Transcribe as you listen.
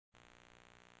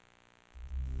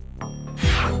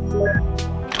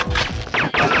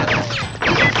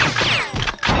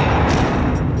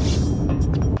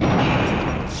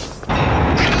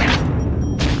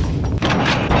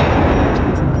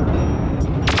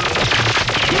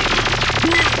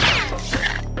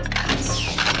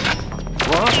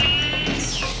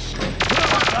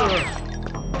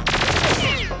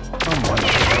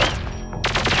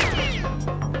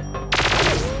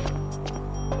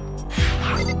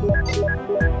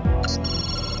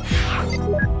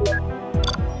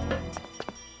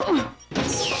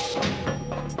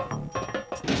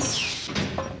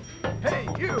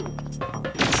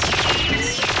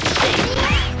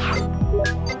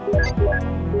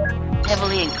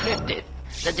heavily encrypted.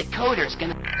 The decoder's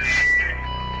gonna...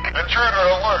 Intruder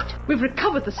alert! We've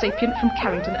recovered the sapient from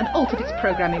Carrington and altered its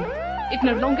programming. It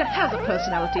no longer has a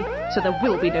personality, so there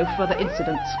will be no further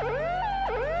incidents.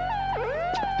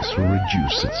 This will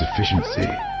reduce its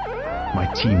efficiency. My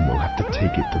team will have to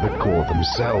take it to the core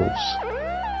themselves.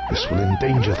 This will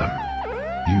endanger them.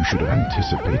 You should have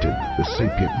anticipated the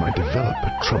sapient might develop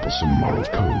a troublesome moral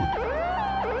code.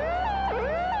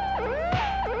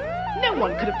 No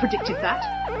one could have predicted that,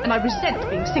 and I resent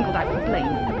being singled out for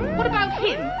blame. What about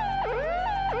him?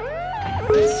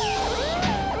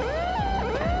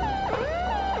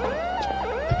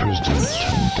 The President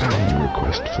turned down your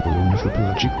request for the loan of the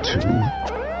Pelagic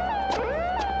II.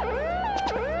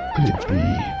 Could it be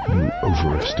you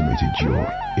overestimated your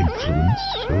influence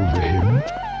over him?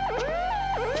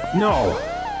 No.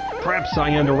 Perhaps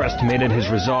I underestimated his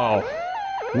resolve.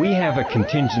 We have a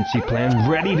contingency plan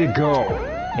ready to go,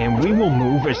 and we will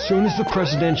move as soon as the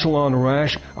presidential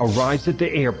entourage arrives at the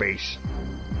airbase.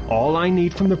 All I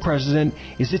need from the President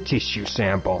is a tissue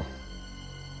sample.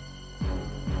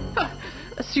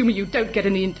 Assuming you don't get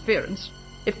any interference.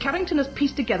 If Carrington has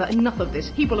pieced together enough of this,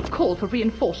 he will have called for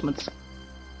reinforcements.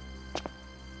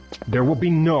 There will be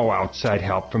no outside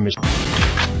help from his...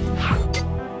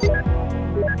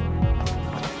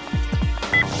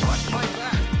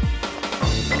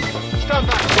 Stand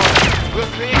back, Sonic. We'll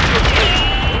create your...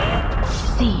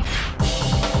 Thief.